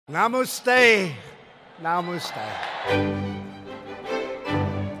Namaste. Namaste.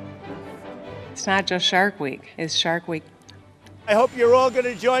 It's not just Shark Week, it's Shark Week. I hope you're all going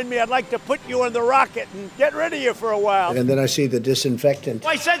to join me. I'd like to put you in the rocket and get rid of you for a while. And then I see the disinfectant.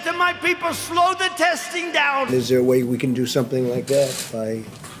 I said to my people, slow the testing down. Is there a way we can do something like that by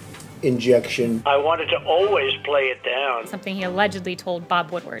injection? I wanted to always play it down. Something he allegedly told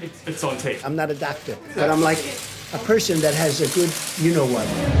Bob Woodward. It's on tape. I'm not a doctor, but I'm like a person that has a good you-know-what.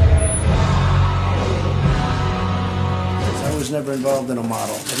 I was never involved in a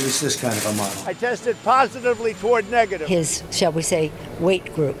model, at least this kind of a model. I tested positively toward negative. His, shall we say,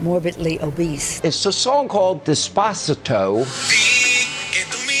 weight group, morbidly obese. It's a song called Despacito.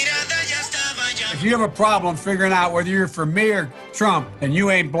 If you have a problem figuring out whether you're for me or Trump, then you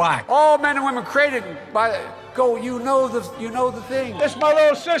ain't black. All men and women created by you know the thing. This is my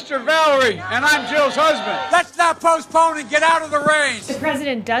little sister Valerie, and I'm Jill's husband. Let's not postpone and get out of the race. The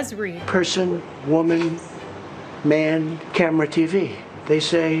president does read. Person, woman, man, camera, TV. They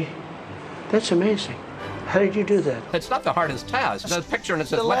say, that's amazing. How did you do that? It's not the hardest task. There's a picture and it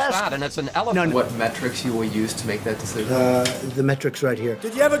says, what's that? And it's an elephant. No. What metrics you will use to make that decision? The metrics right here.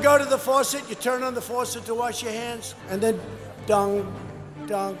 Did you ever go to the faucet? You turn on the faucet to wash your hands, and then dunk,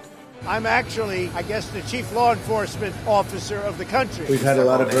 dunk. I'm actually, I guess, the chief law enforcement officer of the country. We've had a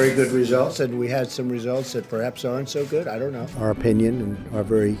lot of very good results, and we had some results that perhaps aren't so good. I don't know. Our opinion and our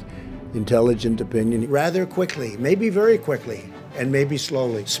very intelligent opinion, rather quickly, maybe very quickly, and maybe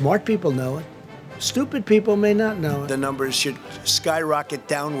slowly. Smart people know it. Stupid people may not know it. The numbers should skyrocket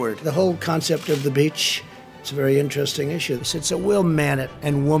downward. The whole concept of the beach, it's a very interesting issue. It's a will man it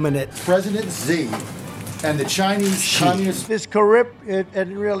and woman it. President Xi and the Chinese Communist... This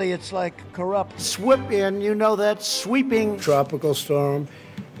and really it's like corrupt. Swoop in, you know that, sweeping tropical storm.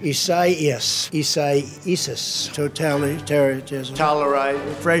 Isaias, totalitarianism, tolerate,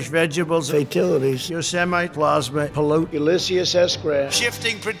 fresh vegetables, fatalities, Yosemite, plasma, pollute, Ulysses S. Grant,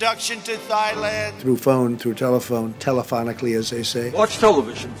 shifting production to Thailand. Through phone, through telephone, telephonically, as they say. Watch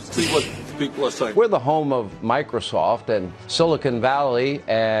television. See what people are saying. We're the home of Microsoft and Silicon Valley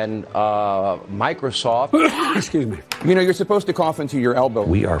and Microsoft. Excuse me. You know, you're supposed to cough into your elbow.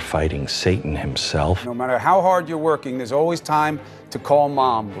 We are fighting Satan himself. No matter how hard you're working, there's always time to call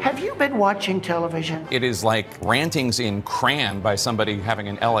mom. Have you been watching television? It is like rantings in Cran by somebody having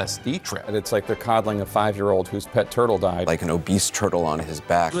an LSD trip. It's like they're coddling a 5-year-old whose pet turtle died. Like an obese turtle on his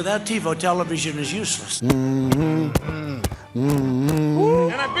back. Without TiVo, television is useless. And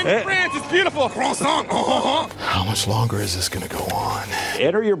I've been to France, it's beautiful. Croissant. How much longer is this going to go on?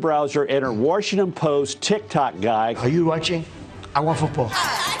 Enter your browser, enter Washington Post TikTok guy. Are you watching? I want football.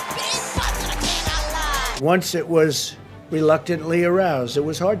 Once it was reluctantly aroused. It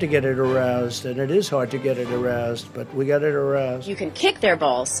was hard to get it aroused, and it is hard to get it aroused, but we got it aroused. You can kick their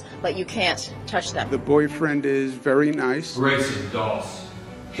balls, but you can't touch them. The boyfriend is very nice. Grayson Doss.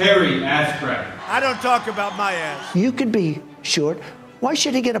 Harry Ashcraft. I don't talk about my ass. You could be short. Why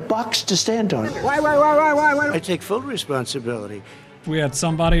should he get a box to stand on? Why? I take full responsibility. We had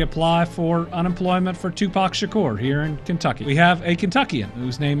somebody apply for unemployment for Tupac Shakur here in Kentucky. We have a Kentuckian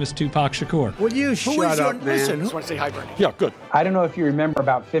whose name is Tupac Shakur. Will you shut up, man? Listen, just want to say hi, Bernie. Yeah, good. I don't know if you remember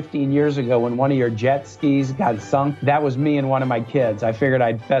about 15 years ago when one of your jet skis got sunk. That was me and one of my kids. I figured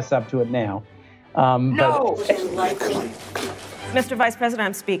I'd fess up to it now. No! Mr. Vice President,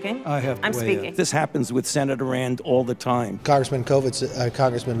 I'm speaking. I'm speaking. This happens with Senator Rand all the time. Congressman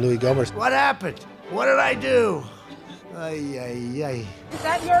Congressman Louis Gohmert. What happened? What did I do? Is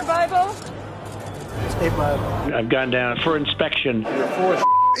that your Bible? State Bible. I've gone down for inspection.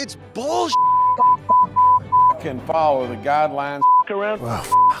 It's bullshit. Can follow the guidelines. Around. Oh,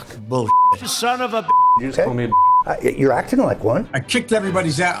 fuck. Bullshit. Son of a You just call me You're acting like one. I kicked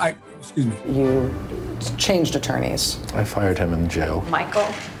everybody's out. Excuse me. You changed attorneys. I fired him in jail.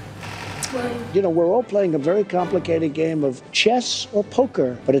 Michael. You know, we're all playing a very complicated game of chess or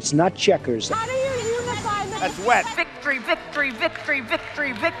poker, but it's not checkers. How do you unify the... That's wet. Victory, victory, victory,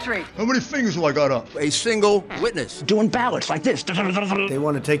 victory, victory. How many fingers do I got up? a single witness. Doing ballots like this. They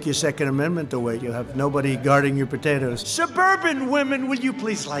want to take your Second Amendment away. You have nobody guarding your potatoes. Suburban women, will you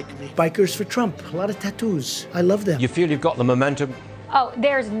please like me? Bikers for Trump. A lot of tattoos. I love them. You feel you've got the momentum? Oh,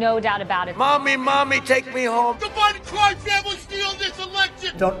 there's no doubt about it. Mommy, take me home. The Biden crime family steal this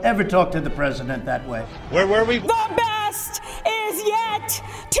election. Don't ever talk to the president that way. Where were we? The best is yet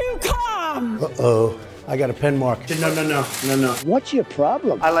to come. Uh-oh. I got a pen mark. No. What's your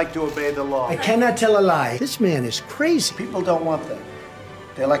problem? I like to obey the law. I cannot tell a lie. This man is crazy. People don't want that.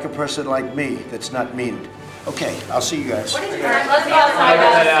 They like a person like me that's not mean. Okay, I'll see you guys. Let's go outside,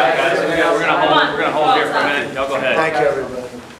 guys. We're gonna hold here for a minute. Y'all go ahead. Thank you, everybody.